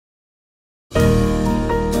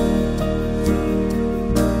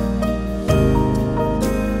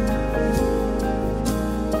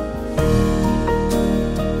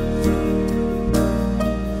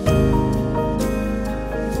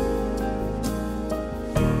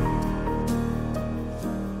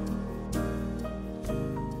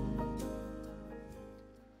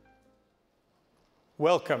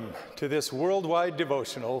Welcome to this Worldwide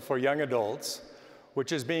Devotional for young adults,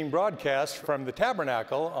 which is being broadcast from the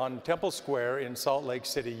Tabernacle on Temple Square in Salt Lake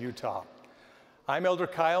City, Utah. I'm Elder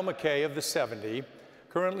Kyle McKay of the 70,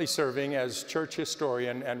 currently serving as church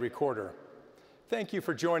historian and recorder. Thank you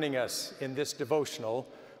for joining us in this devotional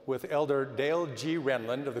with Elder Dale G.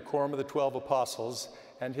 Renlund of the Quorum of the 12 Apostles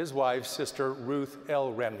and his wife, Sister Ruth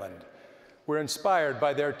L. Renlund. We're inspired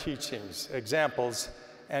by their teachings, examples,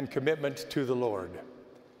 and commitment to the Lord.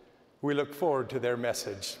 We look forward to their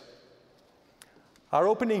message. Our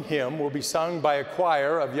opening hymn will be sung by a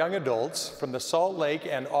choir of young adults from the Salt Lake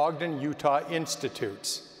and Ogden, Utah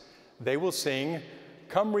Institutes. They will sing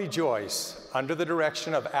Come Rejoice under the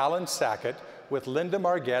direction of Alan Sackett with Linda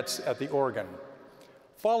Margetts at the organ.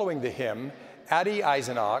 Following the hymn, Addie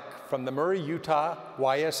Eisenach from the Murray, Utah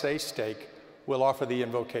YSA Stake will offer the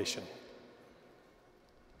invocation.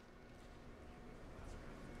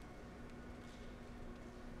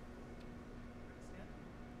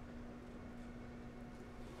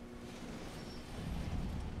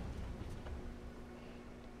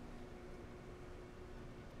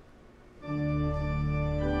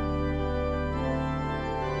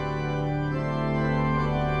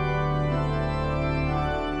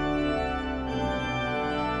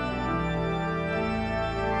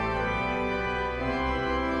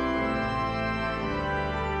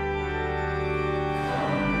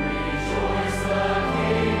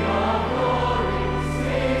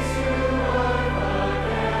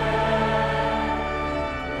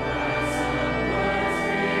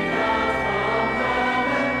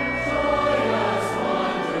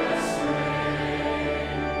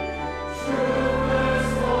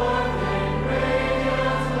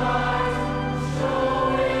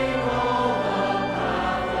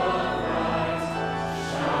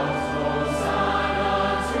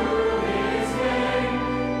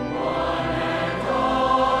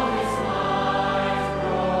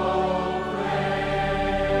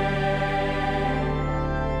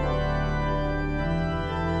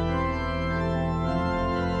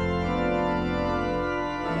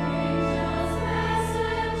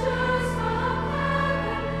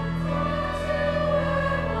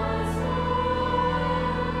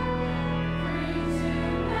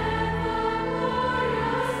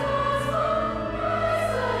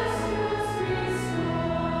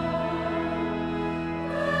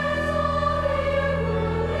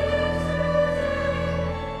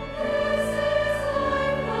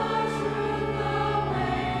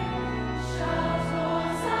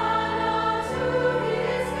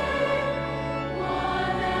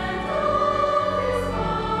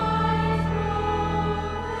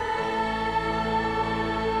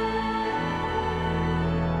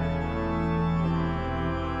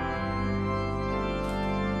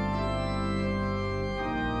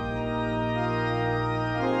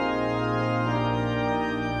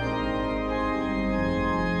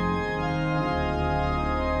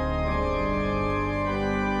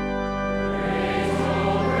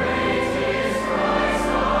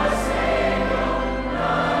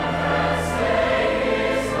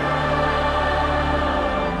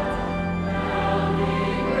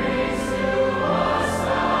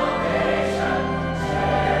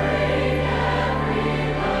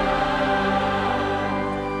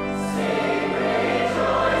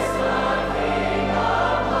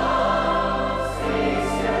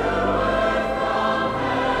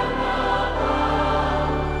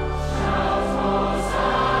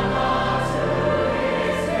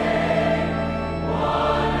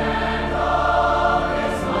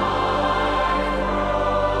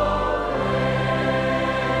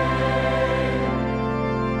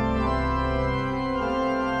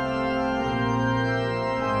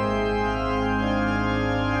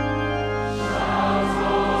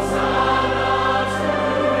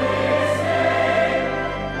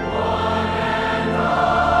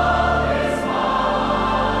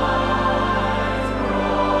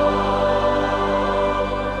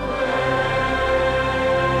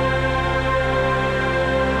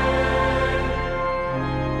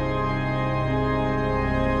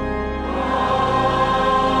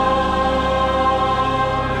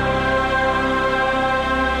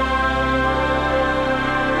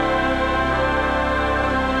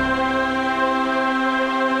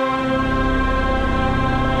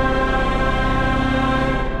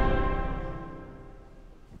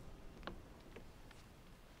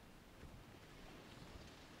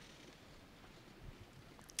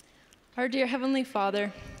 Our dear Heavenly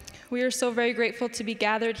Father, we are so very grateful to be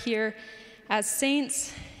gathered here as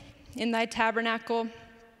saints in thy tabernacle.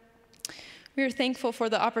 We are thankful for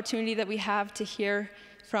the opportunity that we have to hear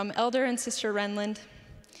from Elder and Sister Renlund.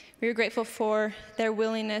 We are grateful for their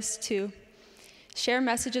willingness to share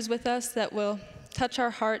messages with us that will touch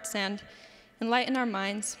our hearts and enlighten our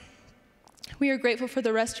minds. We are grateful for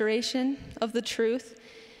the restoration of the truth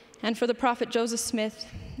and for the prophet Joseph Smith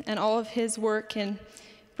and all of his work in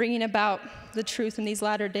bringing about the truth in these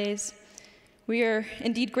latter days. We are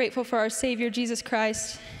indeed grateful for our Savior, Jesus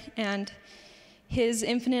Christ, and his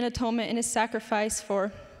infinite atonement and his sacrifice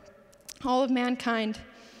for all of mankind.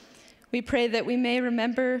 We pray that we may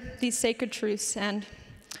remember these sacred truths and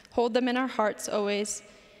hold them in our hearts always.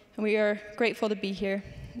 And we are grateful to be here.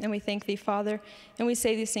 And we thank thee, Father. And we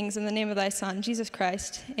say these things in the name of thy Son, Jesus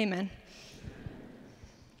Christ. Amen.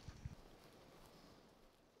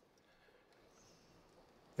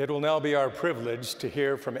 It will now be our privilege to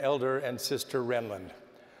hear from Elder and Sister Renlund.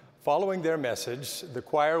 Following their message, the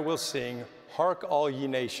choir will sing Hark All Ye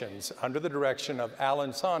Nations under the direction of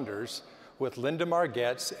Alan Saunders with Linda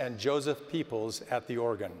Margetts and Joseph Peoples at the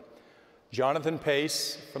organ. Jonathan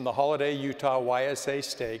Pace from the Holiday Utah YSA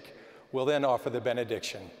Stake will then offer the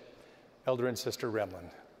benediction. Elder and Sister Renlund.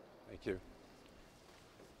 Thank you.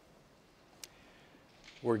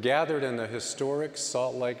 We're gathered in the historic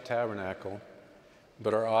Salt Lake Tabernacle,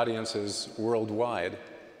 but our audience is worldwide.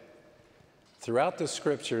 Throughout the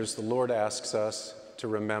scriptures, the Lord asks us to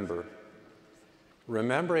remember.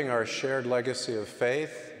 Remembering our shared legacy of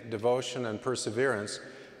faith, devotion, and perseverance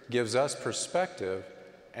gives us perspective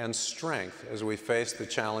and strength as we face the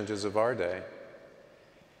challenges of our day.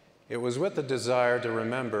 It was with the desire to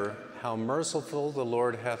remember how merciful the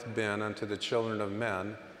Lord hath been unto the children of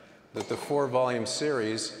men that the 4-volume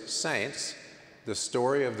series, Saints, the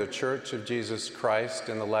story of the Church of Jesus Christ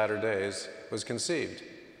in the latter days, was conceived.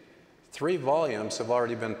 3 volumes have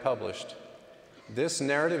already been published. This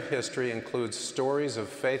narrative history includes stories of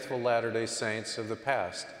faithful Latter-day Saints of the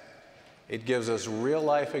past. It gives us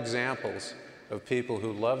real-life examples of people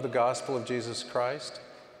who loved the gospel of Jesus Christ,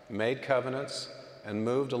 made covenants, and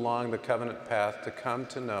moved along the covenant path to come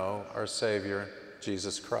to know our Savior,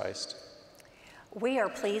 Jesus Christ. We are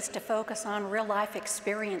pleased to focus on real-life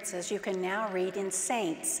experiences you can now read in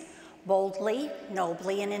Saints, Boldly,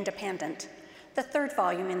 Nobly, and Independent, the 3rd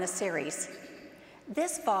volume in the series.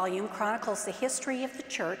 This volume chronicles the history of the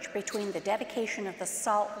church between the dedication of the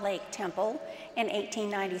Salt Lake Temple in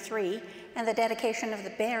 1893 and the dedication of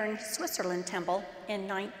the Bern, Switzerland Temple in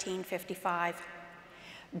 1955.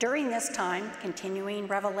 During this time, continuing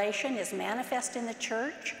revelation is manifest in the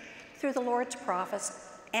church through the Lord's prophets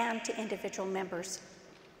and to individual members.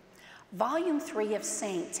 Volume 3 of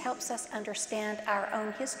Saints helps us understand our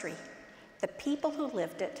own history, the people who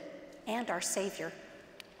lived it, and our Savior.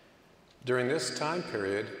 During this time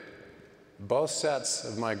period, both sets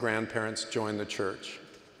of my grandparents joined the church.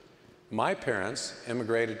 My parents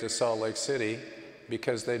immigrated to Salt Lake City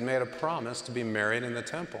because they'd made a promise to be married in the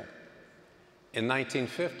temple. In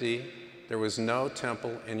 1950, there was no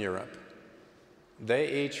temple in Europe.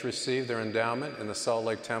 They each received their endowment in the Salt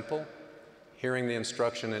Lake Temple, hearing the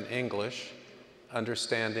instruction in English,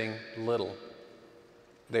 understanding little.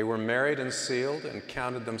 They were married and sealed and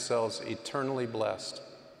counted themselves eternally blessed.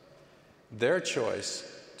 Their choice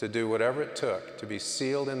to do whatever it took to be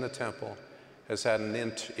sealed in the temple has had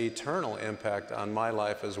an eternal impact on my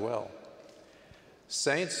life as well.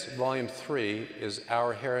 Saints Volume 3 is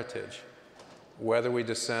our heritage, whether we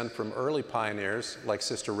descend from early pioneers like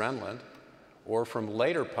Sister Renlund, or from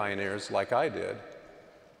later pioneers like I did,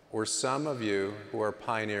 or some of you who are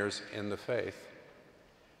pioneers in the faith.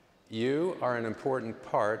 You are an important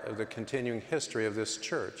part of the continuing history of this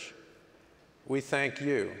church. We thank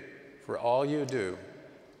you for all you do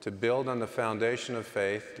to build on the foundation of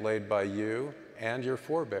faith laid by you and your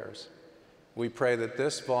forebears. We pray that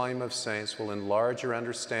this volume of Saints will enlarge your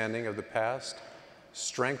understanding of the past,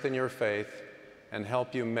 strengthen your faith, and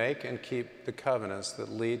help you make and keep the covenants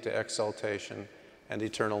that lead to exaltation and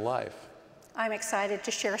eternal life. I'm excited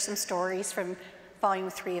to share some stories from Volume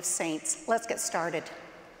 3 of Saints. Let's get started.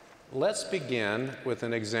 Let's begin with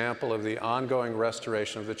an example of the ongoing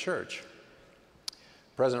restoration of the church.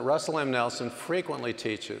 President Russell M. Nelson frequently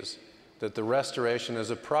teaches that the restoration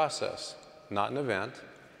is a process, not an event,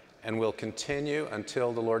 and will continue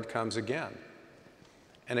until the Lord comes again.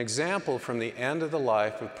 An example from the end of the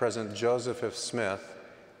life of President Joseph F. Smith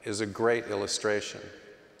is a great illustration.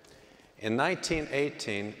 In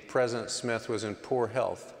 1918, President Smith was in poor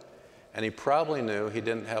health, and he probably knew he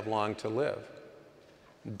didn't have long to live.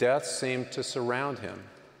 Death seemed to surround him.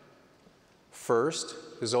 First,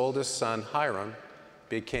 his oldest son, Hiram,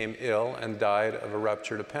 became ill and died of a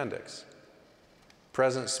ruptured appendix.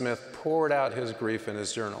 President Smith poured out his grief in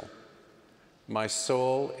his journal. "My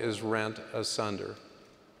soul is rent asunder.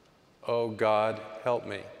 Oh God, help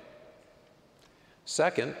me.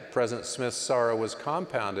 Second, President Smith's sorrow was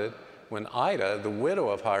compounded when Ida, the widow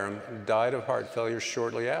of Hiram, died of heart failure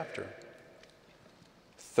shortly after.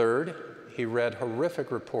 Third, he read horrific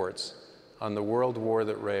reports on the world war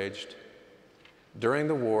that raged. During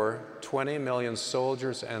the war, 20 million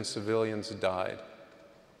soldiers and civilians died.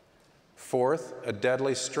 Fourth, a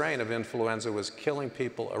deadly strain of influenza was killing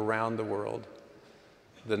people around the world.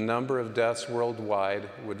 The number of deaths worldwide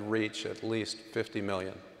would reach at least 50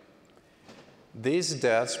 million. These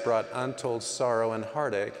deaths brought untold sorrow and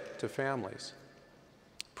heartache to families.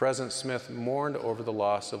 President Smith mourned over the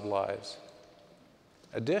loss of lives.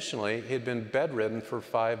 Additionally, he had been bedridden for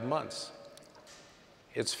 5 months.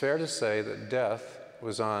 It's fair to say that death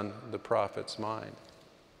was on the prophet's mind.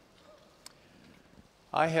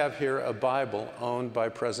 I have here a Bible owned by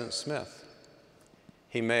President Smith.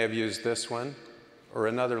 He may have used this one or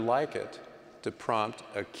another like it to prompt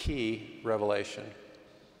a key revelation.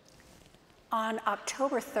 On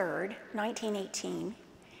October 3rd, 1918,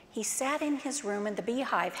 he sat in his room in the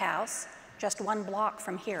Beehive House, just 1 block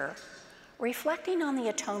from here, reflecting on the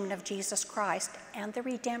atonement of Jesus Christ and the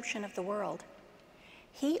redemption of the world.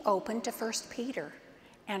 He opened to 1 Peter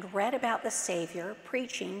and read about the Savior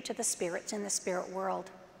preaching to the spirits in the spirit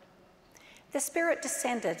world. The Spirit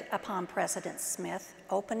descended upon President Smith,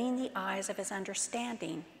 opening the eyes of his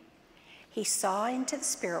understanding. He saw into the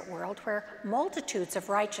spirit world where multitudes of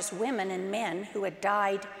righteous women and men who had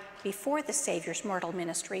died before the Savior's mortal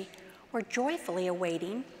ministry were joyfully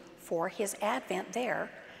awaiting for his advent there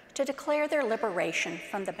to declare their liberation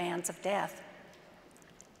from the bands of death.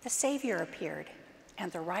 The Savior appeared, and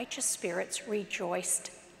the righteous spirits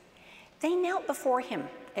rejoiced. They knelt before him,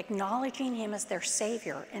 acknowledging him as their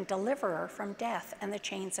Savior and deliverer from death and the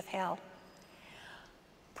chains of hell.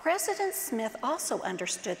 President Smith also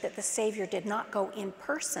understood that the Savior did not go in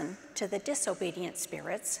person to the disobedient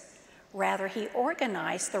spirits. Rather, he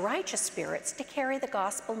organized the righteous spirits to carry the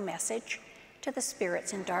gospel message to the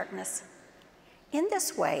spirits in darkness. In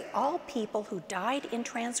this way, all people who died in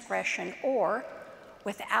transgression or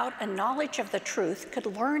without a knowledge of the truth could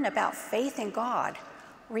learn about faith in God,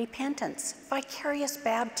 repentance, vicarious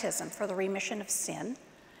baptism for the remission of sin,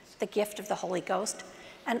 the gift of the Holy Ghost,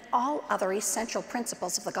 and all other essential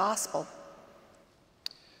principles of the gospel.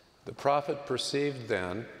 The prophet perceived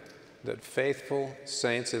then that faithful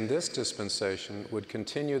saints in this dispensation would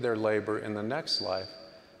continue their labor in the next life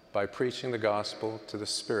by preaching the gospel to the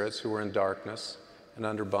spirits who were in darkness and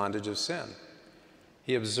under bondage of sin.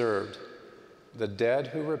 He observed, the dead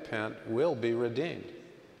who repent will be redeemed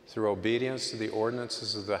through obedience to the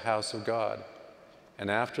ordinances of the house of God. And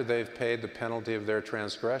after they've paid the penalty of their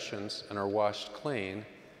transgressions and are washed clean,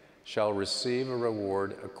 shall receive a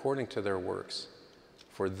reward according to their works,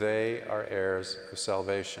 for they are heirs of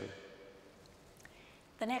salvation.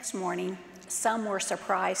 The next morning, some were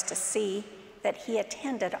surprised to see that he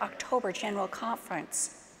attended October General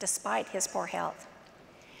Conference despite his poor health.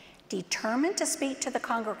 Determined to speak to the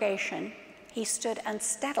congregation, he stood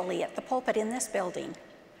unsteadily at the pulpit in this building,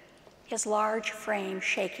 his large frame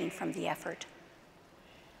shaking from the effort.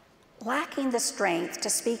 Lacking the strength to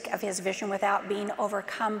speak of his vision without being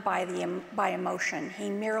overcome by emotion, he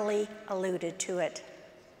merely alluded to it.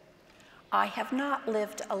 I have not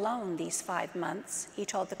lived alone these 5 months, he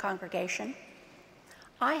told the congregation.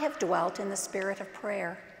 I have dwelt in the spirit of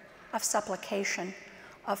prayer, of supplication,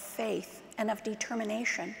 of faith, and of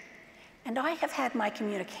determination, and I have had my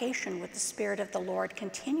communication with the Spirit of the Lord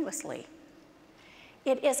continuously.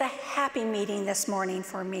 It is a happy meeting this morning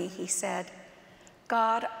for me, he said.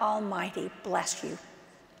 God Almighty bless you.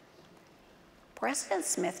 President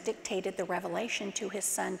Smith dictated the revelation to his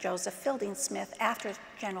son, Joseph Fielding Smith, after the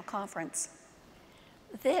General Conference.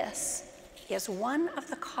 This is one of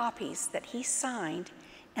the copies that he signed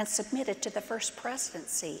and submitted to the First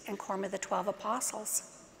Presidency and Quorum of the 12 Apostles.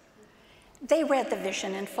 They read the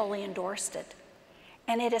vision and fully endorsed it,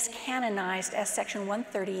 and it is canonized as Section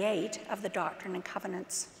 138 of the Doctrine and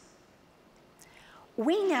Covenants.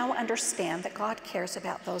 We now understand that God cares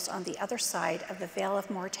about those on the other side of the veil of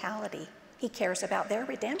mortality. He cares about their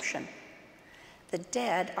redemption. The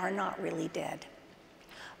dead are not really dead.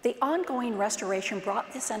 The ongoing restoration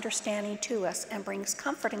brought this understanding to us and brings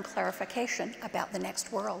comfort and clarification about the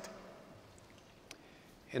next world.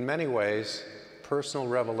 In many ways, personal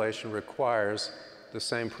revelation requires the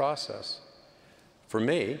same process. For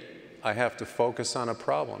me, I have to focus on a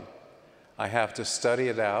problem. I have to study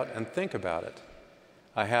it out and think about it.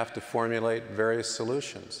 I have to formulate various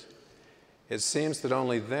solutions. It seems that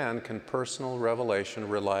only then can personal revelation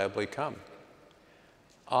reliably come.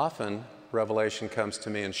 Often, revelation comes to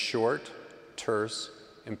me in short, terse,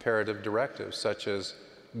 imperative directives, such as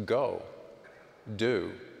go,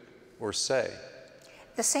 do, or say.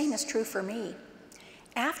 The same is true for me.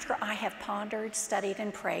 After I have pondered, studied,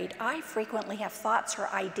 and prayed, I frequently have thoughts or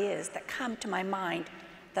ideas that come to my mind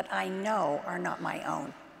that I know are not my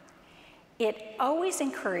own. It always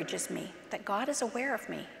encourages me that God is aware of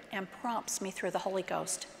me and prompts me through the Holy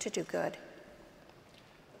Ghost to do good.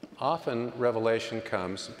 Often, revelation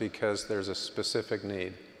comes because there's a specific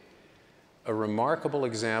need. A remarkable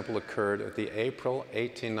example occurred at the April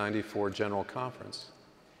 1894 General Conference.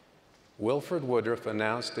 Wilford Woodruff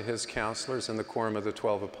announced to his counselors in the Quorum of the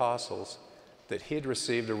 12 Apostles that he had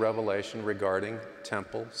received a revelation regarding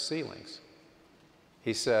temple ceilings.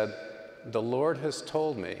 He said, "The Lord has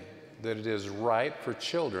told me that it is right for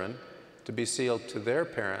children to be sealed to their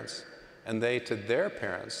parents, and they to their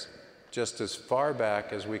parents, just as far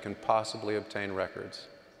back as we can possibly obtain records."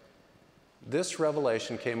 This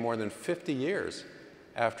revelation came more than 50 years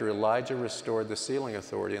after Elijah restored the sealing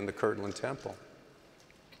authority in the Kirtland Temple.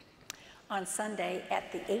 On Sunday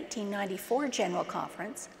at the 1894 General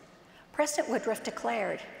Conference, President Woodruff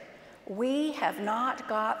declared, "We have not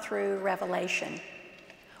got through Revelation.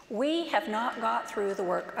 We have not got through the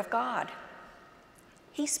work of God."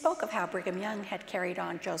 He spoke of how Brigham Young had carried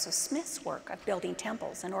on Joseph Smith's work of building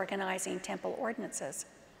temples and organizing temple ordinances.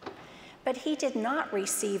 But he did not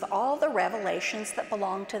receive all the revelations that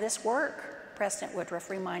belonged to this work, President Woodruff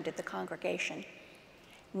reminded the congregation.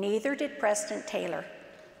 Neither did President Taylor,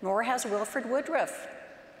 nor has Wilford Woodruff.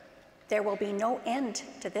 There will be no end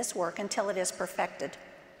to this work until it is perfected.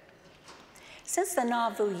 Since the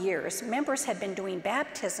Nauvoo years, members had been doing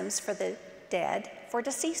baptisms for the dead for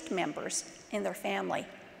deceased members in their family.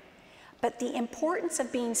 But the importance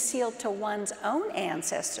of being sealed to one's own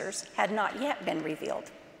ancestors had not yet been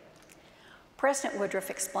revealed. President Woodruff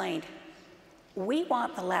explained, "We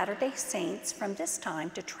want the Latter-day Saints from this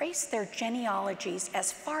time to trace their genealogies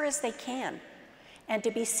as far as they can, and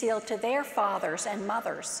to be sealed to their fathers and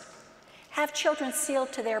mothers. Have children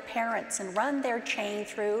sealed to their parents and run their chain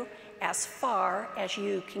through as far as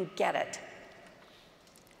you can get it."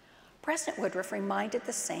 President Woodruff reminded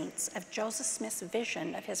the saints of Joseph Smith's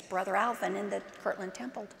vision of his brother Alvin in the Kirtland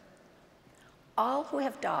Temple. "All who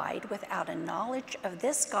have died without a knowledge of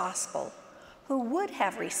this gospel, who would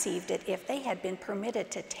have received it if they had been permitted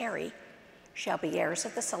to tarry, shall be heirs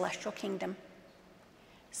of the celestial kingdom.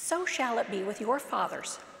 So shall it be with your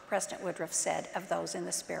fathers," President Woodruff said of those in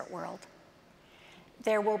the spirit world.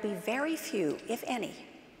 "There will be very few, if any,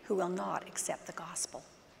 who will not accept the gospel."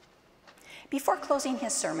 Before closing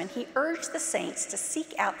his sermon, he urged the saints to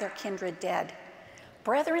seek out their kindred dead.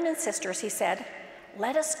 "Brethren and sisters," he said,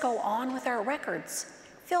 "let us go on with our records,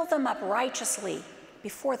 fill them up righteously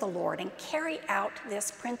before the Lord, and carry out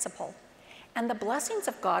this principle, and the blessings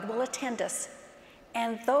of God will attend us,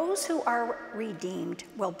 and those who are redeemed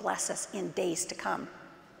will bless us in days to come."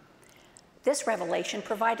 This revelation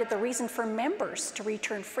provided the reason for members to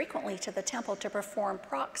return frequently to the temple to perform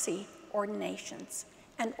proxy ordinations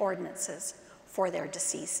and ordinances for their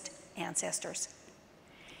deceased ancestors.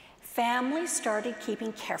 Families started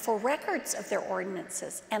keeping careful records of their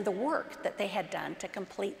ordinances and the work that they had done to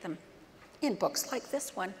complete them in books like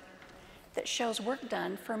this one that shows work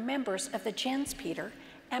done for members of the Jens Peter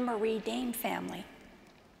and Marie Dane family.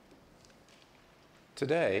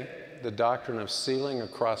 Today, the doctrine of sealing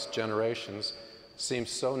across generations seems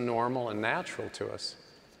so normal and natural to us,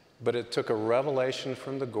 but it took a revelation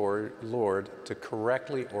from the Lord to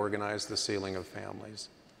correctly organize the sealing of families.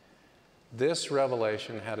 This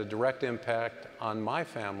revelation had a direct impact on my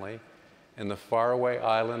family in the faraway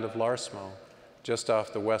island of Larsmo, just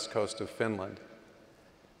off the west coast of Finland.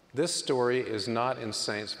 This story is not in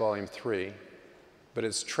Saints Volume 3, but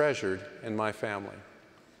it's treasured in my family.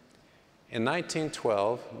 In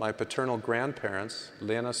 1912, my paternal grandparents,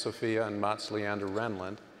 Lena Sophia and Mats Leander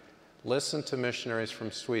Renlund, listened to missionaries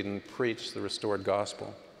from Sweden preach the restored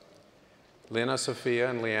gospel. Lena Sophia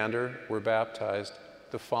and Leander were baptized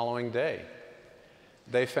the following day.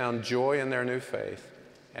 They found joy in their new faith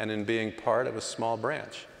and in being part of a small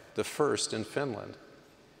branch, the first in Finland.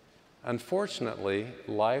 Unfortunately,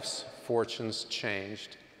 life's fortunes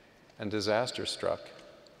changed and disaster struck.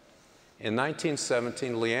 In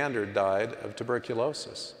 1917, Leander died of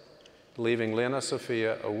tuberculosis, leaving Lena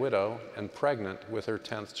Sophia a widow and pregnant with her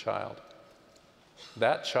 10th child.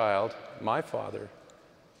 That child, my father,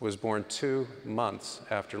 was born 2 months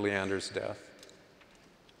after Leander's death.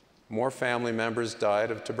 More family members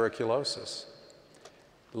died of tuberculosis.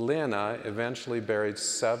 Lena eventually buried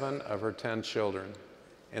 7 of her 10 children,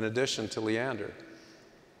 in addition to Leander.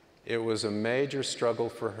 It was a major struggle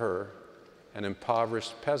for her, an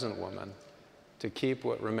impoverished peasant woman, to keep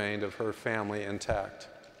what remained of her family intact.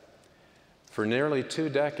 For nearly 2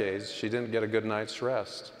 decades, she didn't get a good night's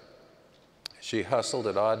rest. She hustled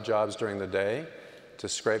at odd jobs during the day to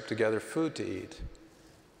scrape together food to eat.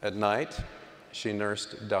 At night, she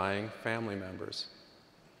nursed dying family members.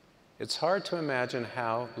 It's hard to imagine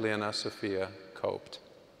how Lena Sophia coped.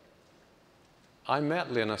 I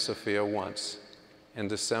met Lena Sophia once in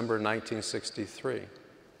December 1963.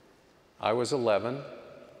 I was 11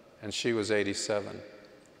 and she was 87.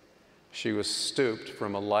 She was stooped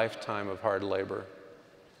from a lifetime of hard labor.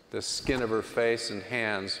 The skin of her face and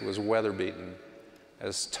hands was weather-beaten,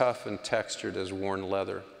 as tough and textured as worn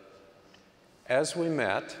leather. As we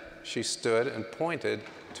met, she stood and pointed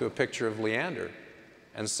to a picture of Leander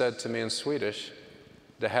and said to me in Swedish,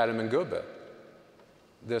 "Det här är min gubbe."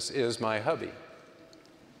 This is my hubby.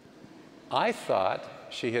 I thought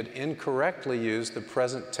she had incorrectly used the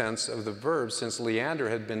present tense of the verb since Leander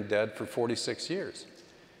had been dead for 46 years.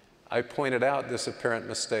 I pointed out this apparent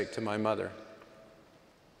mistake to my mother.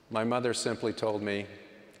 My mother simply told me,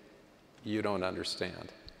 "You don't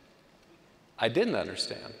understand." I didn't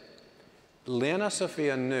understand. Lena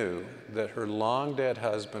Sophia knew that her long-dead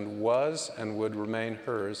husband was and would remain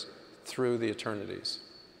hers through the eternities.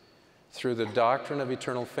 Through the doctrine of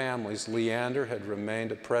eternal families, Leander had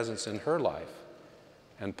remained a presence in her life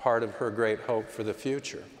and part of her great hope for the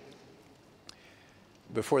future.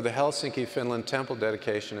 Before the Helsinki, Finland temple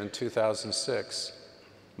dedication in 2006,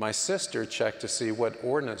 my sister checked to see what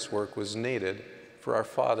ordinance work was needed for our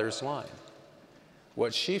father's line.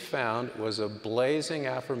 What she found was a blazing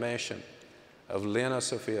affirmation of Lena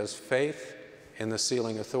Sophia's faith in the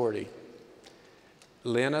sealing authority.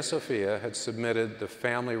 Lena Sophia had submitted the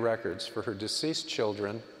family records for her deceased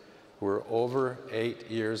children who were over 8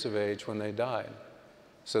 years of age when they died,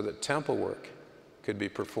 so that temple work could be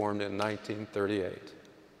performed in 1938.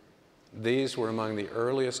 These were among the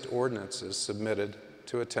earliest ordinances submitted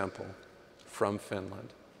to a temple from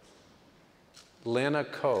Finland. Lena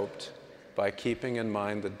coped by keeping in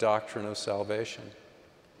mind the doctrine of salvation.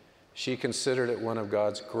 She considered it one of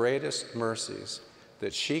God's greatest mercies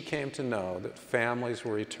that she came to know that families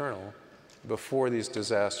were eternal before these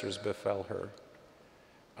disasters befell her.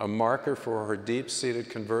 A marker for her deep-seated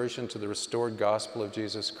conversion to the restored gospel of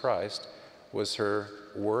Jesus Christ was her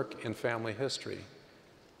work in family history,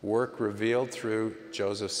 work revealed through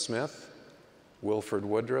Joseph Smith, Wilford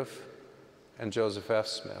Woodruff, and Joseph F.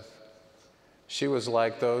 Smith. She was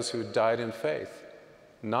like those who died in faith,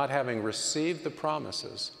 not having received the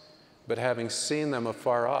promises, but having seen them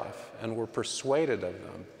afar off and were persuaded of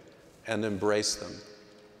them and embraced them.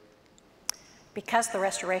 Because the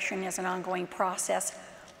restoration is an ongoing process,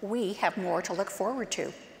 we have more to look forward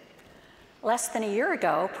to. Less than a year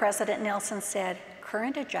ago, President Nelson said,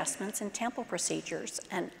 "Current adjustments in temple procedures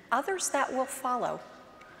and others that will follow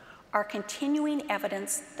are continuing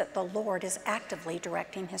evidence that the Lord is actively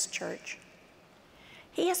directing His church.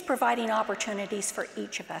 He is providing opportunities for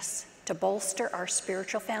each of us to bolster our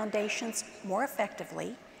spiritual foundations more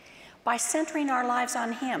effectively by centering our lives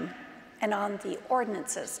on Him and on the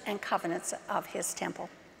ordinances and covenants of His temple."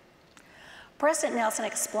 President Nelson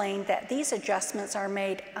explained that these adjustments are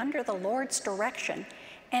made under the Lord's direction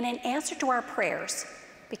and in answer to our prayers,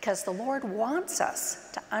 because the Lord wants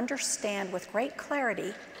us to understand with great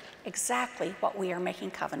clarity exactly what we are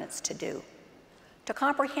making covenants to do, to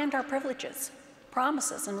comprehend our privileges,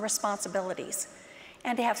 promises, and responsibilities,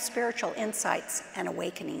 and to have spiritual insights and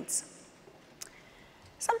awakenings.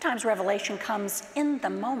 Sometimes revelation comes in the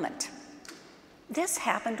moment. This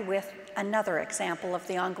happened with another example of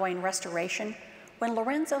the ongoing restoration when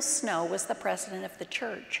Lorenzo Snow was the president of the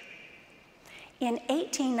church. In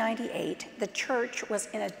 1898, the church was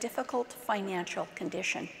in a difficult financial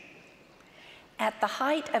condition. At the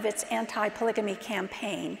height of its anti-polygamy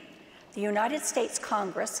campaign, the United States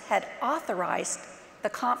Congress had authorized the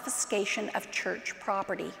confiscation of church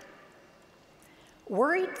property.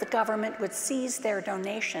 Worried the government would seize their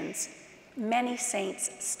donations, many saints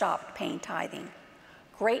stopped paying tithing,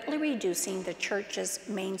 greatly reducing the church's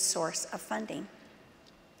main source of funding.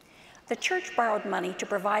 The church borrowed money to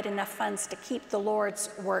provide enough funds to keep the Lord's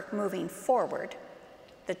work moving forward.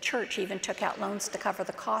 The church even took out loans to cover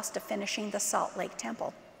the cost of finishing the Salt Lake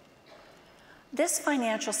Temple. This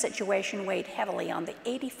financial situation weighed heavily on the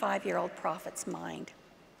 85-year-old prophet's mind.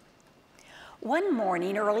 One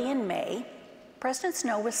morning early in May, President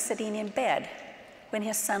Snow was sitting in bed when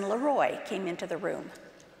his son Leroy came into the room.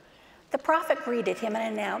 The prophet greeted him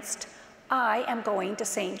and announced, "I am going to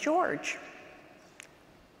St. George."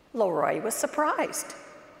 Leroy was surprised.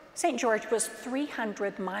 St. George was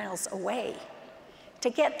 300 miles away. To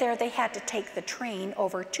get there, they had to take the train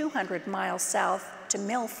over 200 miles south to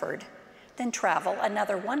Milford, then travel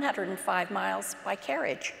another 105 miles by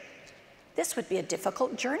carriage. This would be a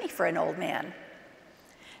difficult journey for an old man.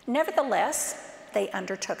 Nevertheless, they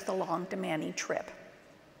undertook the long, demanding trip.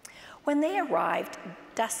 When they arrived,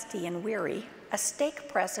 dusty and weary, a stake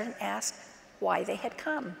president asked why they had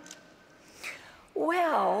come.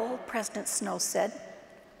 "Well," President Snow said,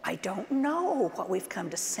 "I don't know what we've come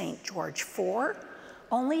to St. George for,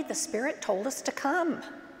 only the Spirit told us to come."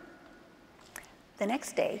 The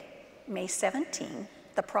next day, May 17,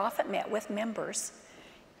 the prophet met with members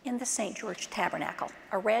in the St. George Tabernacle,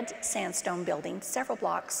 a red sandstone building several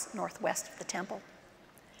blocks northwest of the temple.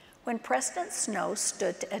 When President Snow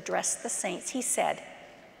stood to address the saints, he said,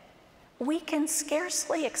 "We can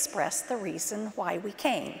scarcely express the reason why we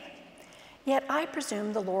came, yet I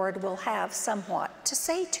presume the Lord will have somewhat to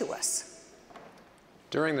say to us."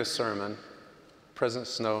 During the sermon, President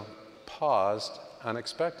Snow paused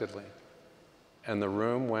unexpectedly, and the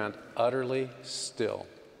room went utterly still.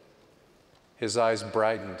 His eyes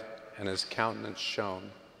brightened and his countenance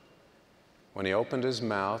shone. When he opened his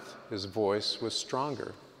mouth, his voice was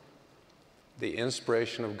stronger. The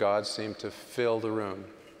inspiration of God seemed to fill the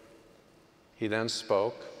room. He then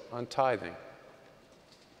spoke on tithing.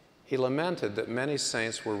 He lamented that many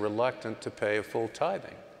saints were reluctant to pay a full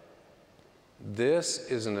tithing. "This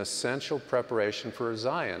is an essential preparation for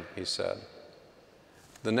Zion," he said.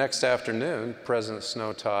 The next afternoon, President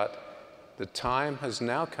Snow taught, "The time has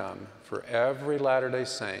now come for every Latter-day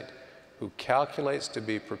Saint who calculates to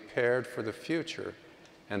be prepared for the future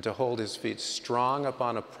and to hold his feet strong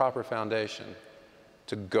upon a proper foundation,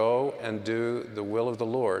 to go and do the will of the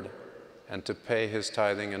Lord and to pay his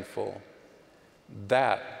tithing in full."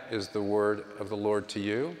 That is the word of the Lord to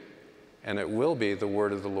you, and it will be the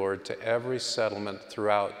word of the Lord to every settlement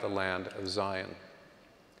throughout the land of Zion.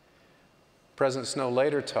 President Snow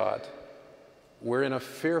later taught, "We're in a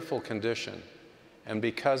fearful condition, and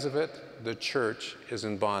because of it, the church is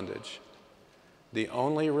in bondage. The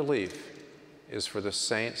only relief is for the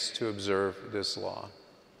saints to observe this law."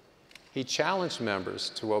 He challenged members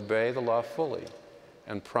to obey the law fully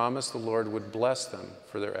and promised the Lord would bless them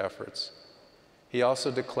for their efforts. He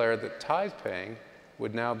also declared that tithe paying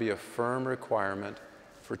would now be a firm requirement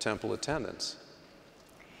for temple attendance.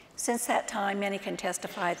 Since that time, many can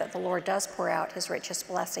testify that the Lord does pour out his richest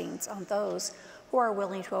blessings on those who are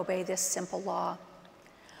willing to obey this simple law.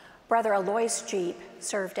 Brother Alois Jeep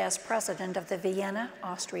served as president of the Vienna,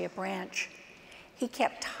 Austria branch. He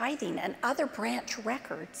kept tithing and other branch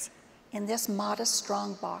records in this modest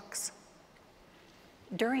strong box.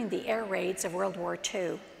 During the air raids of World War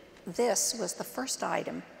II, this was the first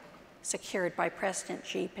item secured by President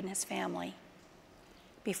Jeep and his family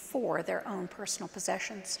before their own personal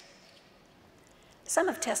possessions. Some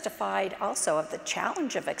have testified also of the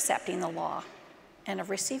challenge of accepting the law and of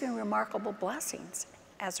receiving remarkable blessings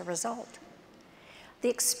as a result. The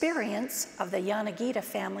experience of the Yanagita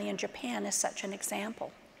family in Japan is such an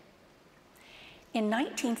example. In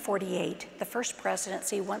 1948, the First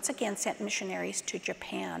Presidency once again sent missionaries to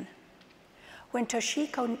Japan. When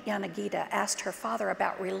Toshiko Yanagita asked her father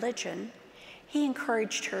about religion, he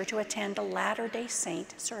encouraged her to attend a Latter-day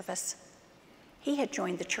Saint service. He had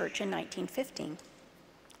joined the church in 1915.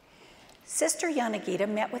 Sister Yanagita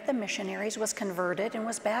met with the missionaries, was converted, and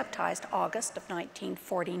was baptized August of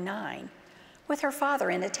 1949, with her father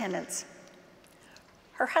in attendance.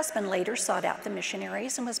 Her husband later sought out the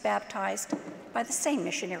missionaries and was baptized by the same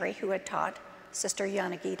missionary who had taught Sister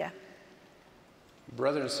Yanagita.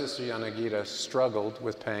 Brother and Sister Yanagita struggled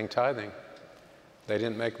with paying tithing. They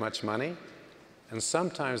didn't make much money, and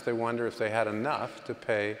sometimes they wondered if they had enough to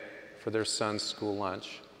pay for their son's school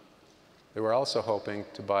lunch. They were also hoping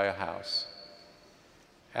to buy a house.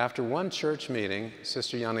 After one church meeting,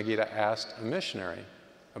 Sister Yanagita asked a missionary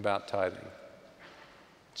about tithing.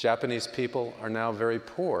 "Japanese people are now very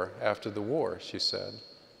poor after the war," she said.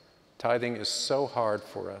 "Tithing is so hard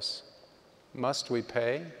for us. Must we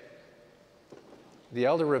pay?" The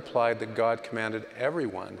elder replied that God commanded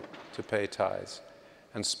everyone to pay tithes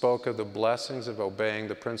and spoke of the blessings of obeying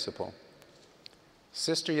the principle.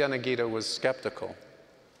 Sister Yanagita was skeptical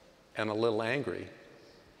and a little angry.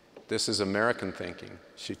 "This is American thinking,"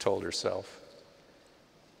 she told herself.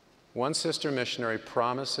 One sister missionary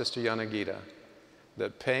promised Sister Yanagita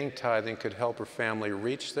that paying tithing could help her family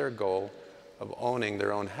reach their goal of owning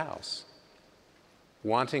their own house.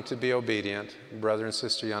 Wanting to be obedient, Brother and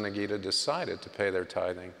Sister Yanagita decided to pay their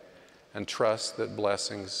tithing and trust that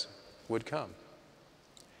blessings would come.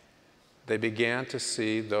 They began to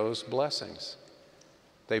see those blessings.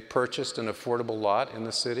 They purchased an affordable lot in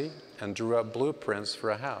the city and drew up blueprints for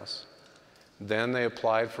a house. Then they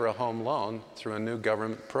applied for a home loan through a new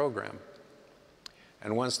government program.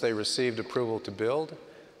 And once they received approval to build,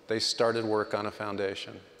 they started work on a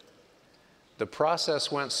foundation. The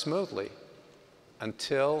process went smoothly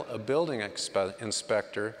until a building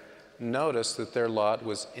inspector noticed that their lot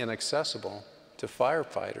was inaccessible to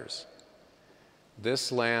firefighters.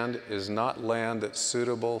 This land is not land that's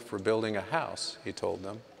suitable for building a house, he told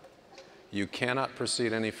them. You cannot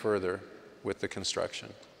proceed any further with the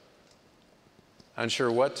construction.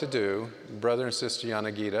 Unsure what to do, Brother and Sister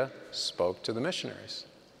Yanagita spoke to the missionaries.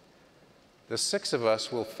 The 6 of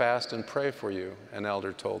us will fast and pray for you, an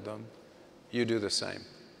elder told them. You do the same.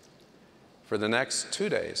 For the next 2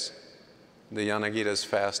 days, the Yanagitas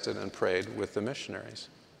fasted and prayed with the missionaries.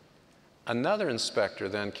 Another inspector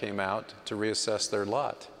then came out to reassess their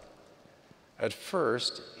lot. At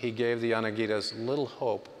first, he gave the Yanagitas little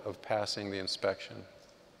hope of passing the inspection.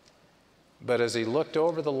 But as he looked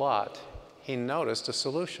over the lot, he noticed a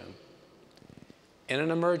solution. In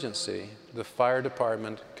an emergency, the fire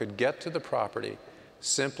department could get to the property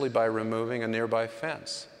simply by removing a nearby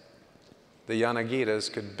fence. The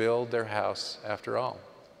Yanagitas could build their house after all.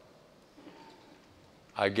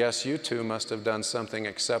 I guess you two must have done something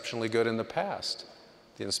exceptionally good in the past,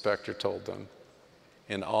 the inspector told them.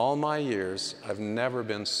 In all my years, I've never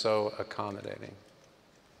been so accommodating.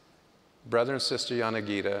 Brother and Sister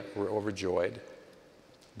Yanagita were overjoyed.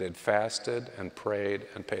 They'd fasted and prayed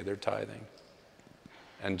and paid their tithing.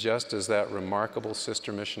 And just as that remarkable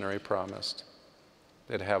sister missionary promised,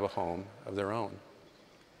 they'd have a home of their own.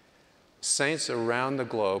 Saints around the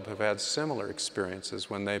globe have had similar experiences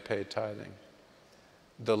when they paid tithing.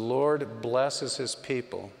 The Lord blesses his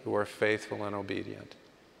people who are faithful and obedient.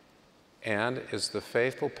 And it's the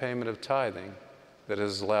faithful payment of tithing that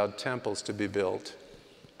has allowed temples to be built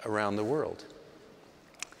around the world.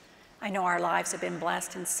 I know our lives have been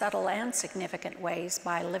blessed in subtle and significant ways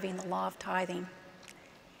by living the law of tithing.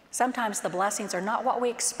 Sometimes the blessings are not what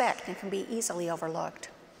we expect and can be easily overlooked.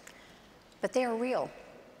 But they are real.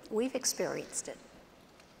 We've experienced it.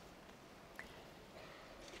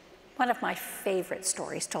 One of my favorite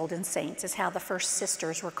stories told in Saints is how the first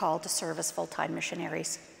sisters were called to serve as full-time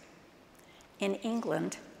missionaries. In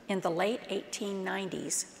England, in the late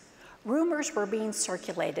 1890s, rumors were being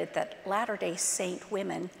circulated that Latter-day Saint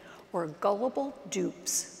women were gullible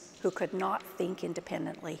dupes who could not think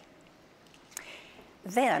independently.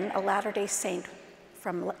 Then a Latter-day Saint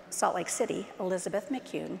from Salt Lake City, Elizabeth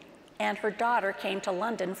McCune, and her daughter came to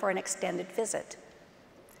London for an extended visit.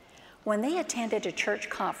 When they attended a church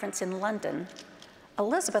conference in London,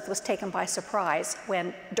 Elizabeth was taken by surprise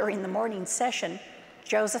when, during the morning session,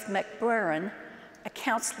 Joseph McMurrin, a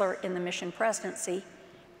counselor in the mission presidency,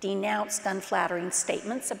 denounced unflattering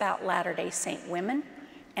statements about Latter-day Saint women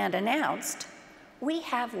and announced, "We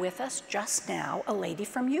have with us just now a lady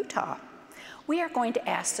from Utah. We are going to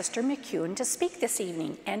ask Sister McCune to speak this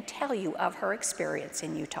evening and tell you of her experience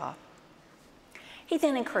in Utah." He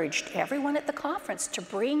then encouraged everyone at the conference to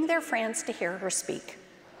bring their friends to hear her speak.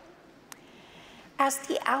 As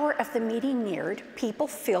the hour of the meeting neared, people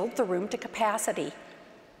filled the room to capacity.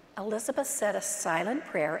 Elizabeth said a silent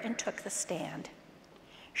prayer and took the stand.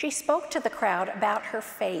 She spoke to the crowd about her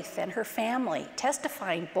faith and her family,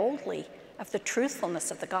 testifying boldly of the truthfulness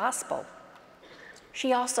of the gospel.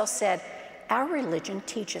 She also said, "Our religion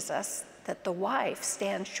teaches us that the wife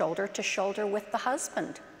stands shoulder to shoulder with the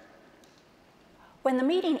husband." When the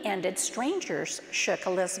meeting ended, strangers shook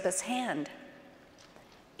Elizabeth's hand.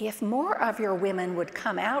 "If more of your women would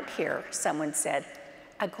come out here," someone said,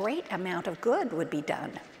 "a great amount of good would be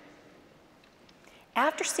done."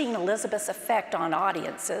 After seeing Elizabeth's effect on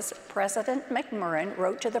audiences, President McMurrin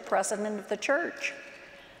wrote to the president of the church,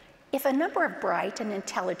 "If a number of bright and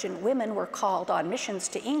intelligent women were called on missions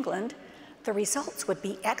to England, the results would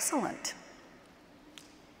be excellent."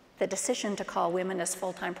 The decision to call women as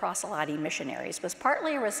full-time proselyting missionaries was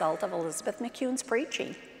partly a result of Elizabeth McCune's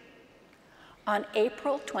preaching. On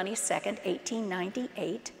April 22,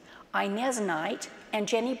 1898, Inez Knight and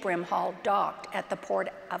Jenny Brimhall docked at the port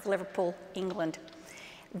of Liverpool, England.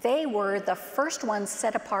 They were the first ones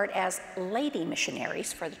set apart as lady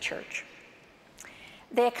missionaries for the church.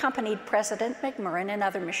 They accompanied President McMurrin and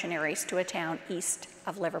other missionaries to a town east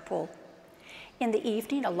of Liverpool. In the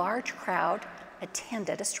evening, a large crowd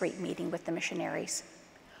attended a street meeting with the missionaries.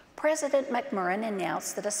 President McMurrin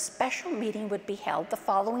announced that a special meeting would be held the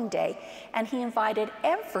following day, and he invited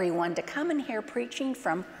everyone to come and hear preaching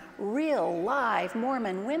from real, live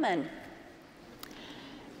Mormon women.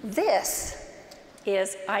 This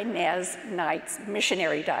is Inez Knight's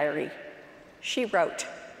missionary diary. She wrote,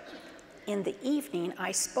 "In the evening,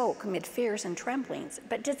 I spoke amid fears and tremblings,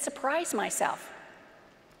 but did surprise myself."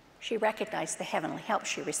 She recognized the heavenly help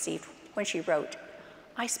she received when she wrote,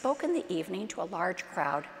 I spoke in the evening to a large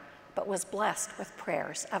crowd, but was blessed with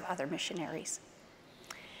prayers of other missionaries.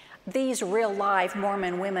 These real live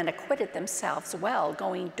Mormon women acquitted themselves well,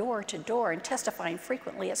 going door to door and testifying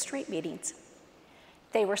frequently at street meetings.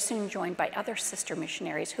 They were soon joined by other sister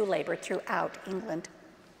missionaries who labored throughout England.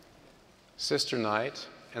 Sister Knight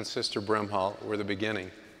and Sister Brimhall were the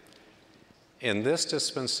beginning. In this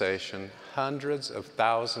dispensation, hundreds of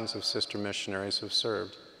thousands of sister missionaries have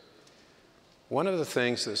served. One of the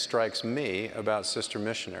things that strikes me about sister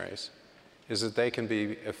missionaries is that they can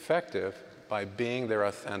be effective by being their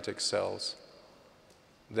authentic selves.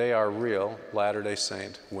 They are real Latter-day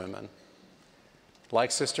Saint women.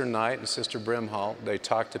 Like Sister Knight and Sister Brimhall, they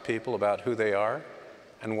talk to people about who they are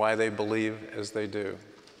and why they believe as they do.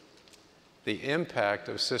 The impact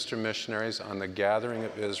of sister missionaries on the gathering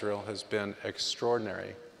of Israel has been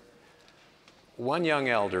extraordinary. One young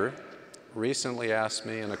elder recently asked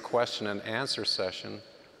me in a question and answer session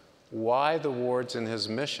why the wards in his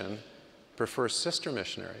mission prefer sister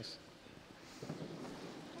missionaries.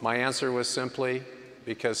 My answer was simply,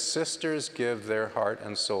 because sisters give their heart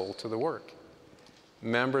and soul to the work.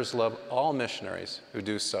 Members love all missionaries who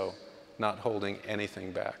do so, not holding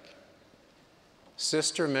anything back.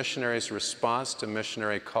 Sister missionaries' response to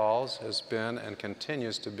missionary calls has been and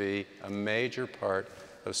continues to be a major part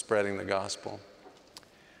of spreading the gospel.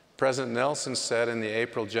 President Nelson said in the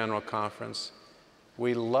April General Conference,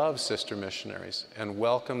 "We love sister missionaries and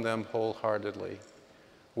welcome them wholeheartedly.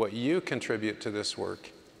 What you contribute to this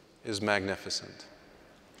work is magnificent."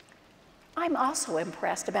 I'm also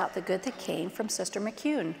impressed about the good that came from Sister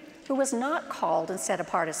McCune, who was not called and set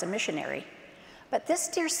apart as a missionary. But this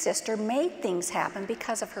dear sister made things happen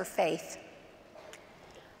because of her faith.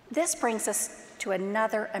 This brings us to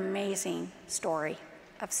another amazing story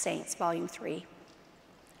of Saints, Volume 3.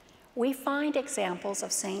 We find examples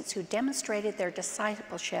of saints who demonstrated their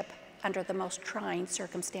discipleship under the most trying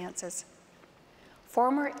circumstances.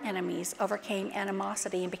 Former enemies overcame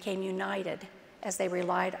animosity and became united as they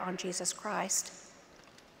relied on Jesus Christ.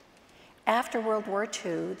 After World War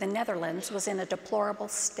II, the Netherlands was in a deplorable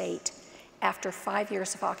state after 5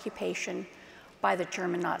 years of occupation by the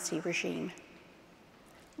German Nazi regime.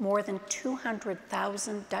 More than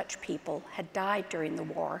 200,000 Dutch people had died during the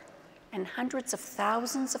war, and hundreds of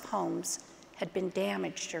thousands of homes had been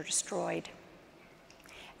damaged or destroyed.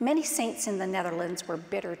 Many saints in the Netherlands were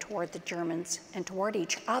bitter toward the Germans and toward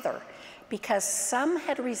each other because some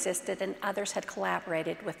had resisted and others had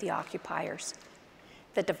collaborated with the occupiers.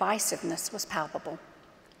 The divisiveness was palpable.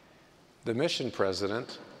 The mission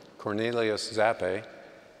president, Cornelius Zappe,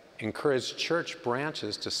 encouraged church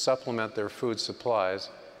branches to supplement their food supplies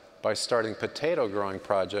by starting potato growing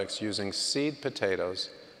projects using seed potatoes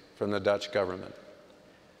from the Dutch government.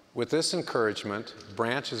 With this encouragement,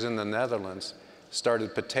 branches in the Netherlands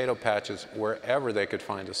started potato patches wherever they could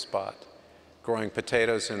find a spot, growing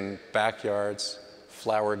potatoes in backyards,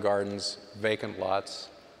 flower gardens, vacant lots,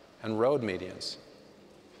 and road medians.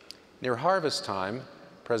 Near harvest time,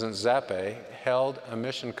 President Zappe held a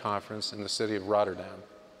mission conference in the city of Rotterdam.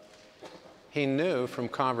 He knew from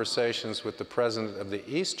conversations with the president of the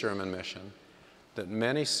East German mission that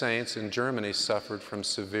many saints in Germany suffered from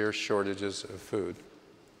severe shortages of food.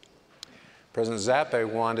 President Zappe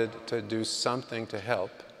wanted to do something to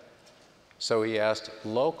help, so he asked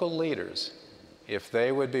local leaders if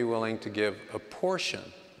they would be willing to give a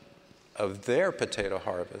portion of their potato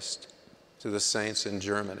harvest to the saints in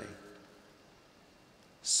Germany.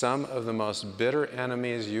 Some of the most bitter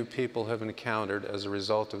enemies you people have encountered as a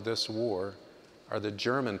result of this war are the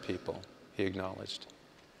German people, he acknowledged.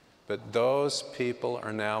 But those people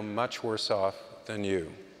are now much worse off than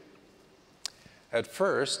you. At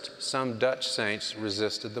first, some Dutch saints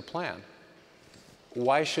resisted the plan.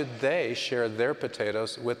 Why should they share their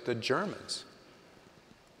potatoes with the Germans?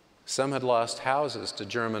 Some had lost houses to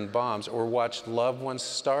German bombs or watched loved ones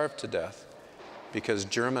starve to death because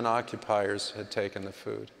German occupiers had taken the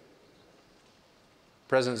food.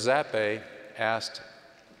 President Zappe asked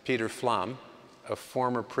Peter Flam, a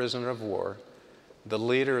former prisoner of war, the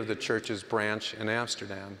leader of the church's branch in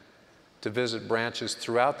Amsterdam, to visit branches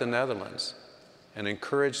throughout the Netherlands and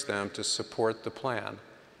encourage them to support the plan,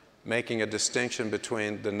 making a distinction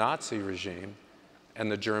between the Nazi regime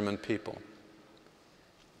and the German people.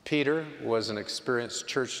 Peter was an experienced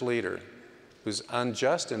church leader whose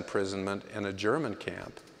unjust imprisonment in a German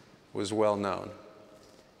camp was well known.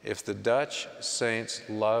 If the Dutch saints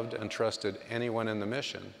loved and trusted anyone in the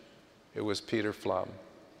mission, it was Peter Flam.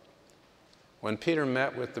 When Peter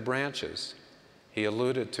met with the branches, he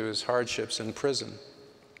alluded to his hardships in prison.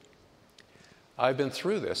 "I've been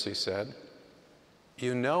through this," he said.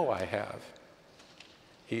 "You know I have.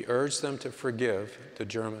 he urged them to forgive the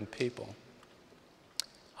German people.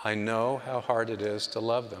 I know how hard it is to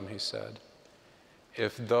love them, he said.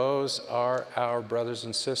 If those are our brothers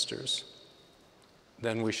and sisters,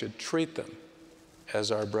 then we should treat them as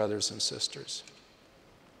our brothers and sisters.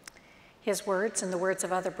 His words and the words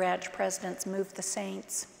of other branch presidents moved the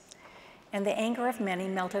saints, and the anger of many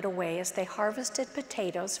melted away as they harvested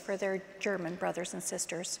potatoes for their German brothers and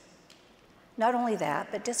sisters. Not only that,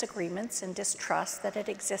 but disagreements and distrust that had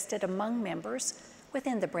existed among members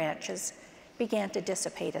within the branches began to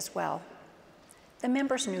dissipate as well. The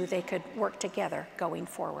members knew they could work together going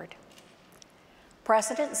forward.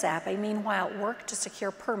 President Zappi, meanwhile, worked to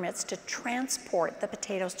secure permits to transport the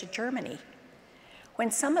potatoes to Germany.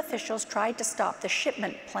 When some officials tried to stop the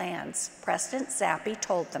shipment plans, President Zappi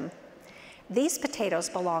told them, "These potatoes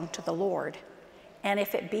belong to the Lord, and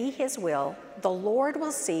if it be his will, the Lord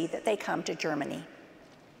will see that they come to Germany."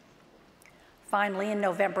 Finally, in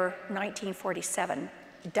November 1947,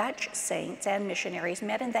 Dutch saints and missionaries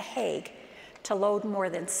met in The Hague to load more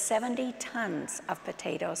than 70 tons of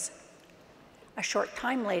potatoes. A short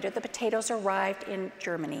time later, the potatoes arrived in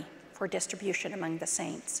Germany for distribution among the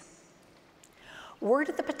saints. Word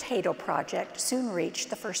of the potato project soon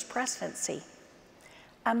reached the First Presidency.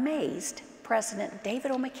 Amazed, President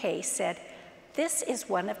David O. McKay said, "This is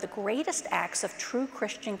one of the greatest acts of true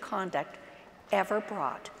Christian conduct ever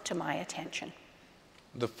brought to my attention."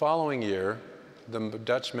 The following year, the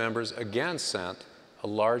Dutch members again sent a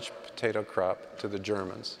large potato crop to the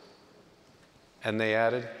Germans, and they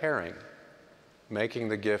added herring, making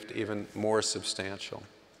the gift even more substantial.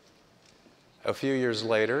 A few years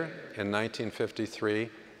later, in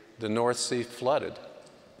 1953, the North Sea flooded,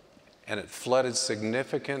 and it flooded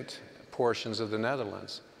significant portions of the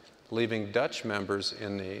Netherlands, leaving Dutch members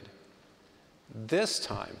in need. This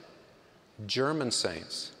time, German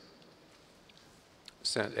saints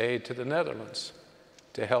sent aid to the Netherlands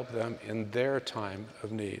to help them in their time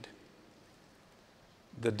of need.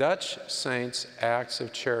 The Dutch saints' acts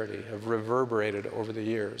of charity have reverberated over the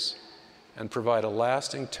years and provide a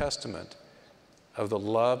lasting testament of the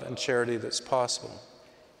love and charity that's possible,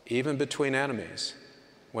 even between enemies,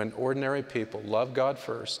 when ordinary people love God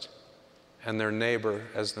first and their neighbor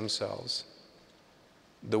as themselves.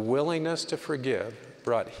 The willingness to forgive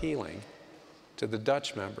brought healing to the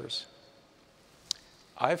Dutch members.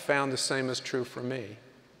 I've found the same is true for me.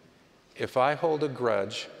 If I hold a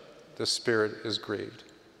grudge, the Spirit is grieved.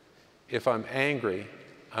 If I'm angry,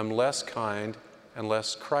 I'm less kind and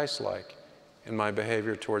less Christ-like in my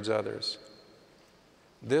behavior towards others.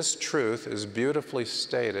 This truth is beautifully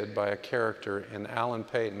stated by a character in Alan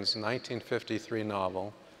Paton's 1953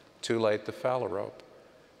 novel, Too Late the Phalarope,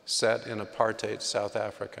 set in apartheid South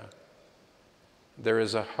Africa. There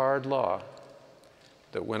is a hard law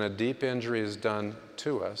that when a deep injury is done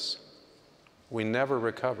to us, we never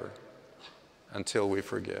recover until we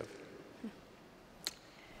forgive.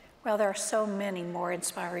 Well, there are so many more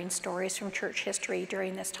inspiring stories from church history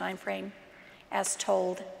during this time frame, as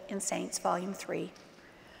told in Saints Volume 3.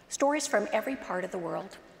 Stories from every part of the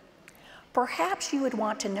world. Perhaps you would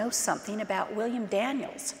want to know something about William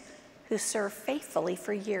Daniels, who served faithfully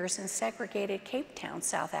for years in segregated Cape Town,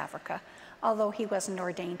 South Africa, although he wasn't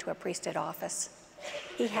ordained to a priesthood office.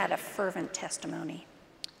 He had a fervent testimony.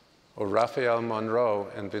 Or Rafael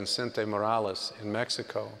Monroe and Vicente Morales in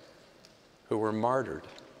Mexico, who were martyred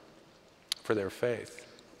for their faith.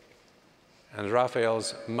 And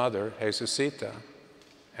Rafael's mother, Jesusita,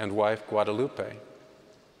 and wife, Guadalupe,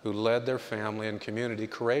 who led their family and community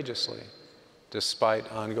courageously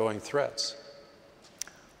despite ongoing threats.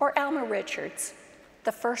 Or Alma Richards,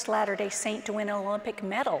 the first Latter-day Saint to win an Olympic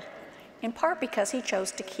medal, in part because he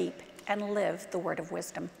chose to keep and live the word of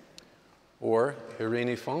wisdom. Or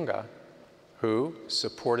Irini Funga, who,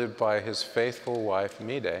 supported by his faithful wife,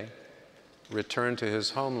 Mide, returned to his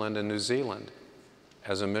homeland in New Zealand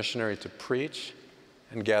as a missionary to preach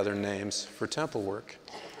and gather names for temple work.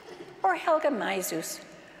 Or Helga Maizus,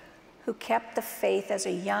 who kept the faith as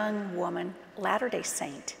a young woman, Latter-day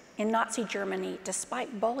Saint, in Nazi Germany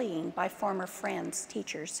despite bullying by former friends,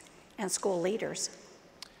 teachers, and school leaders.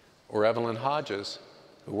 Or Evelyn Hodges,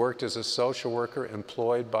 who worked as a social worker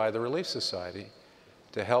employed by the Relief Society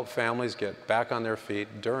to help families get back on their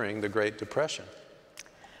feet during the Great Depression.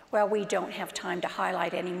 Well, we don't have time to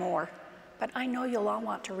highlight any more, but I know you'll all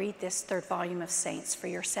want to read this third volume of Saints for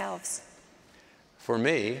yourselves. For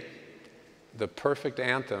me, the perfect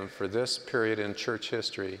anthem for this period in church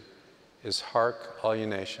history is Hark, All Ye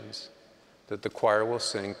Nations, that the choir will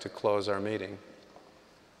sing to close our meeting.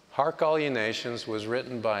 Hark, All Ye Nations was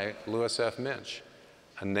written by Louis F. Minch,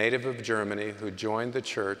 a native of Germany who joined the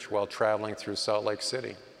church while traveling through Salt Lake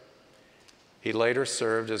City. He later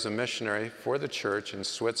served as a missionary for the church in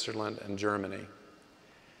Switzerland and Germany.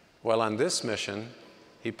 While on this mission,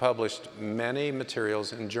 he published many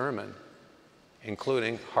materials in German,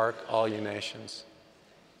 including Hark All You Nations.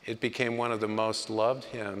 It became one of the most loved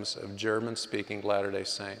hymns of German-speaking Latter-day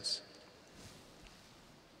Saints.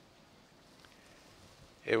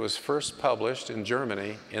 It was first published in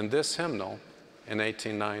Germany in this hymnal in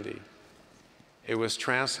 1890. It was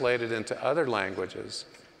translated into other languages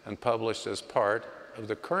and published as part of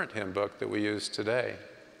the current hymn book that we use today.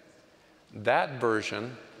 That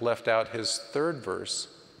version left out his third verse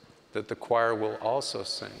that the choir will also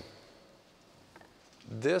sing.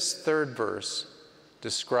 This third verse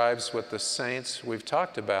describes what the saints we've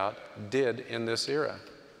talked about did in this era.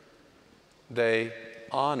 They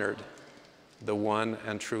honored the one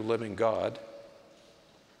and true living God,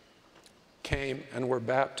 came and were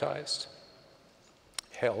baptized,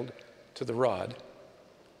 held to the rod,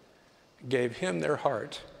 gave him their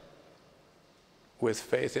heart with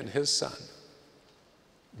faith in his Son,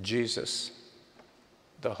 Jesus,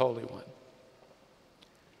 the Holy One.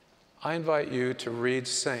 I invite you to read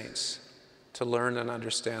Saints to learn and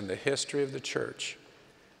understand the history of the church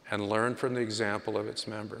and learn from the example of its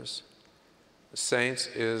members. Saints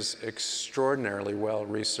is extraordinarily well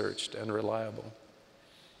researched and reliable.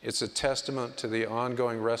 It's a testament to the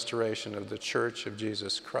ongoing restoration of the Church of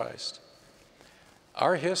Jesus Christ.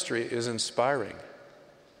 Our history is inspiring.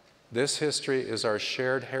 This history is our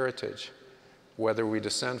shared heritage, whether we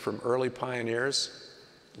descend from early pioneers,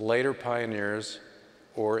 later pioneers,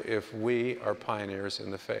 or if we are pioneers in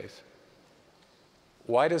the faith.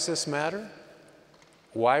 Why does this matter?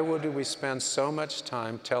 Why would we spend so much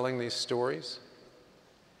time telling these stories?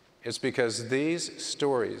 It's because these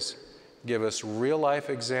stories give us real-life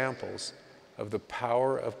examples of the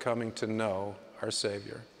power of coming to know our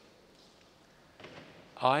Savior.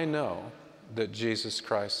 I know that Jesus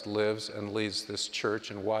Christ lives and leads this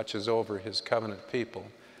church and watches over his covenant people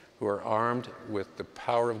who are armed with the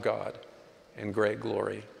power of God in great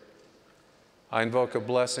glory. I invoke a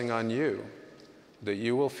blessing on you that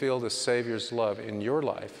you will feel the Savior's love in your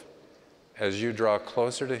life as you draw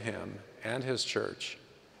closer to him and his church.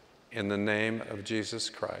 In the name of Jesus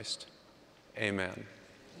Christ, amen.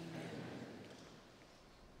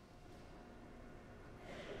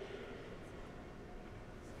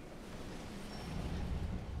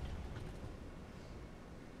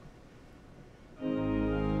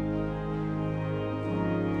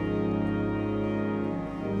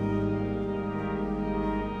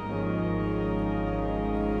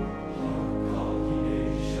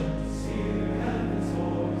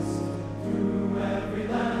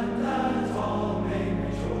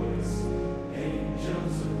 Angels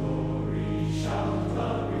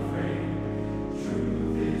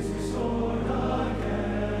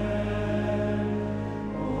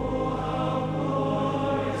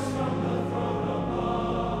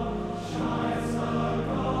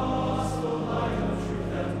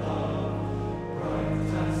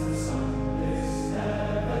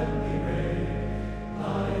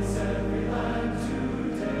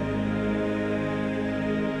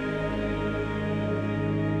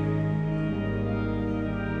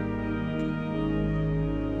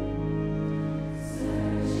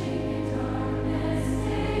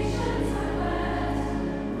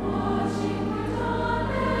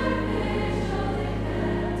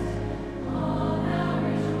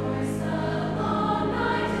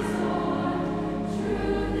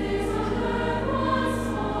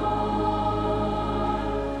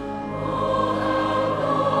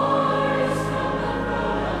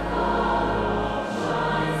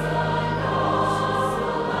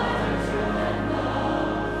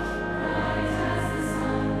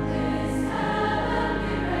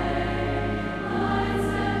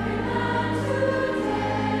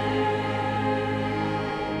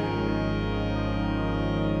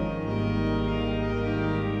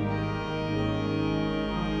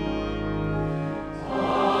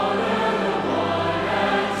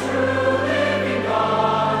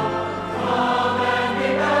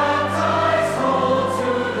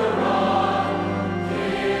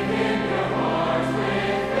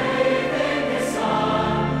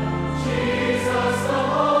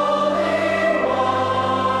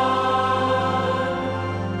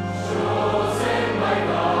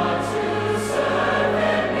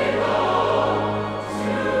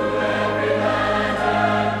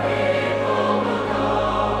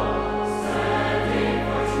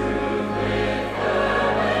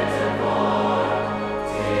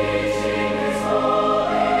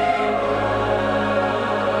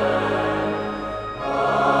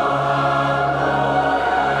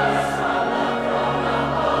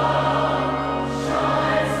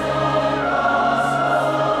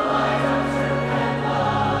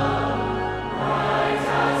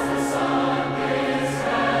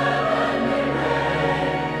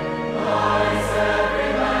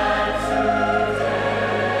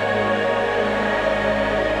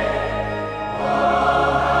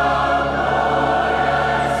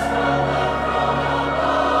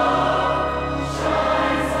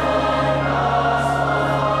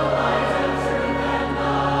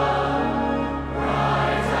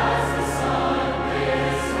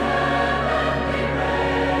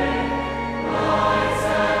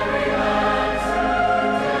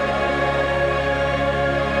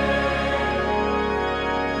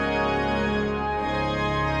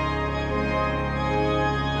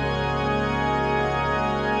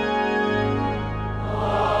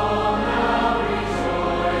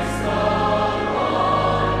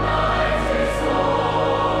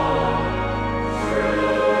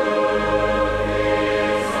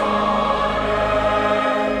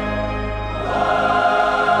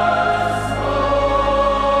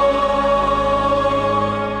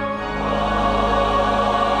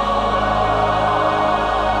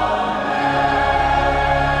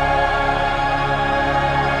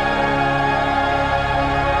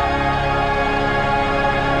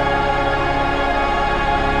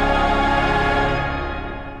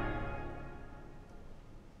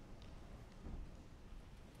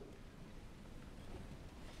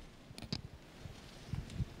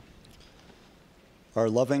Our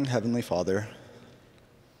loving Heavenly Father,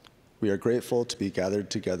 we are grateful to be gathered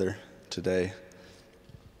together today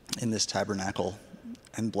in this tabernacle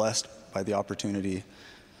and blessed by the opportunity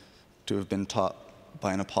to have been taught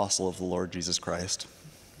by an apostle of the Lord Jesus Christ.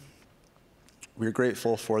 We are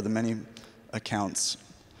grateful for the many accounts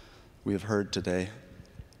we have heard today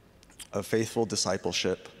of faithful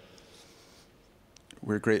discipleship.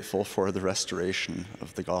 We're grateful for the restoration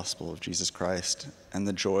of the gospel of Jesus Christ and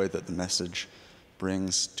the joy that the message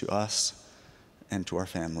brings to us and to our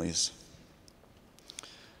families.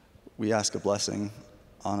 We ask a blessing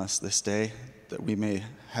on us this day, that we may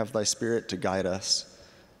have thy Spirit to guide us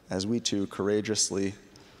as we too courageously,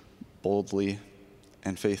 boldly,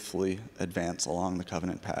 and faithfully advance along the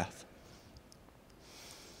covenant path.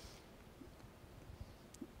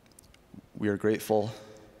 We are grateful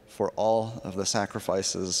for all of the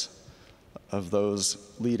sacrifices of those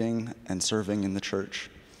leading and serving in the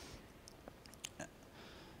church.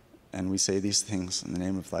 And we say these things in the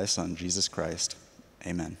name of thy Son, Jesus Christ.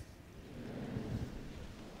 Amen.